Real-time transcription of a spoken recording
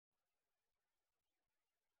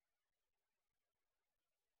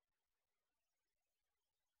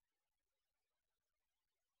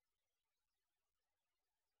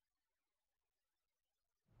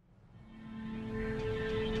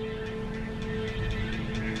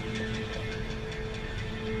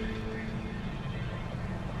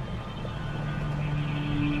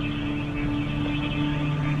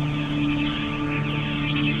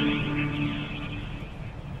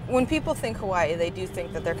When people think Hawaii, they do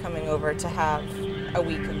think that they're coming over to have a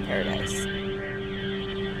week in paradise.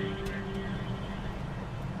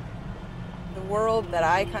 The world that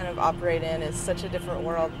I kind of operate in is such a different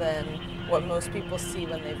world than what most people see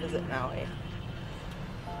when they visit Maui.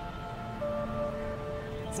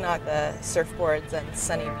 It's not the surfboards and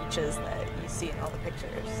sunny beaches that you see in all the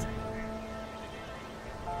pictures.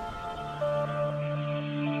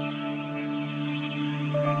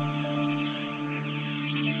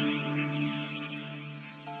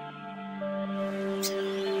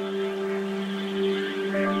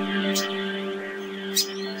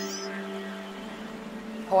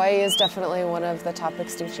 Hawaii is definitely one of the top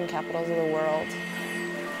extinction capitals of the world.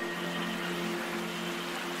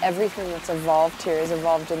 Everything that's evolved here is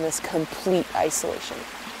evolved in this complete isolation.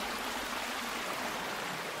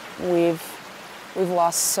 We've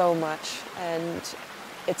lost so much, and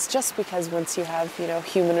it's just because once you have,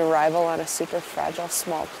 human arrival on a super fragile,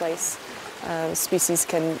 small place, species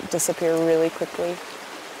can disappear really quickly.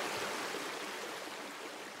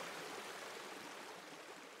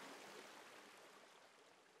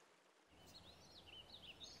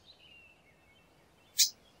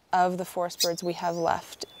 Of the forest birds we have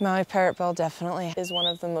left, Maui Parrotbill definitely is one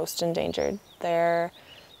of the most endangered. There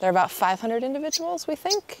are about 500 individuals, we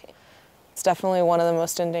think. It's definitely one of the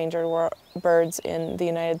most endangered birds in the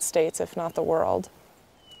United States, if not the world.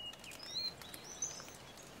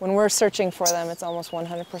 When we're searching for them, it's almost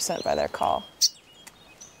 100% by their call.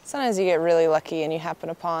 Sometimes you get really lucky and you happen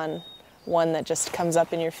upon one that just comes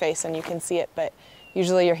up in your face and you can see it, but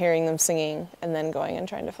usually you're hearing them singing and then going and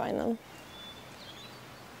trying to find them.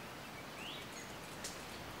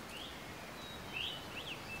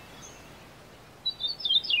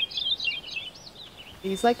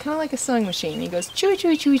 He's kind of like a sewing machine. He goes chewy,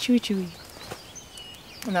 chewy, chewy, chewy, chewy.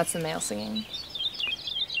 And that's the male singing.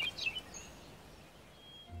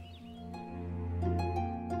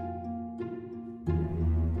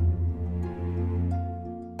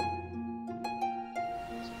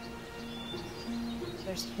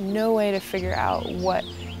 There's no way to figure out what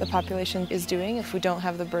the population is doing if we don't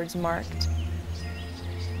have the birds marked.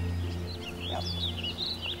 Yep.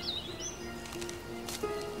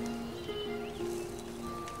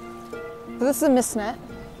 So this is a mist net.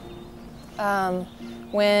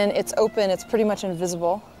 When it's open, it's pretty much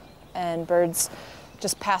invisible, and birds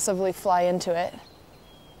just passively fly into it.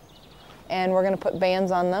 And we're going to put bands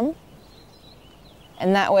on them,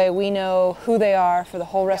 and that way we know who they are for the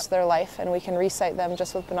whole rest of their life, and we can re-sight them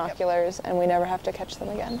just with binoculars, and we never have to catch them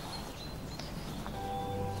again.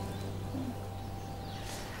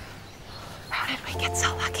 How did we get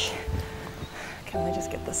so lucky? Can we just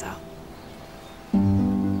get this out?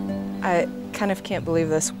 I kind of can't believe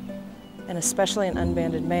this, and especially an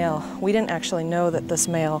unbanded male. We didn't actually know that this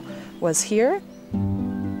male was here.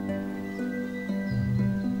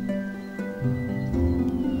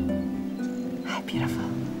 Hi, beautiful.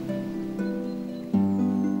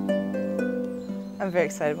 I'm very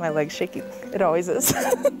excited. My leg's shaking. It always is.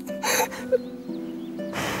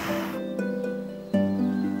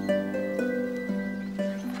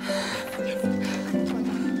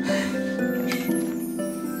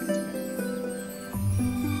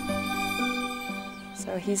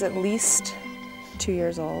 So he's at least 2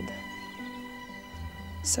 years old.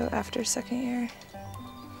 So after second year,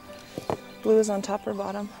 blue is on top or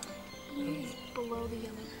bottom? Below the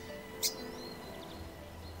yellow.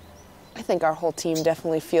 I think our whole team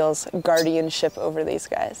definitely feels guardianship over these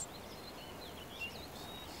guys.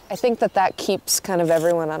 I think that keeps kind of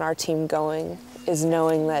everyone on our team going, is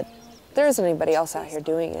knowing that there isn't anybody else out here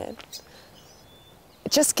doing it.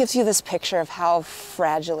 It just gives you this picture of how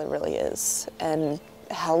fragile it really is, and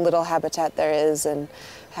how little habitat there is, and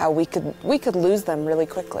how we could lose them really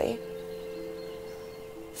quickly.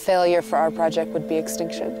 Failure for our project would be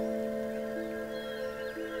extinction.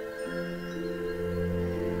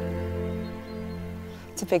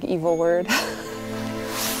 It's a big evil word.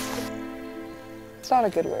 It's not a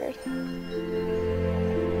good word.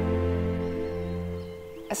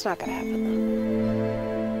 It's not gonna happen though.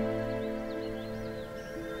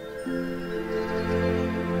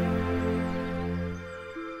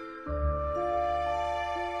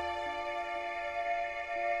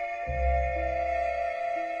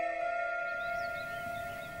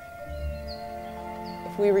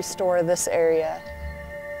 If we restore this area,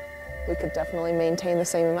 we could definitely maintain the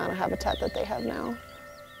same amount of habitat that they have now,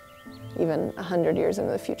 even 100 years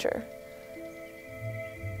into the future.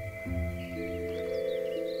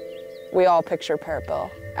 We all picture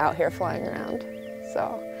Parrotbill out here flying around,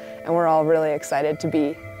 and we're all really excited to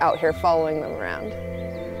be out here following them around.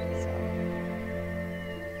 So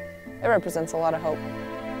it represents a lot of hope.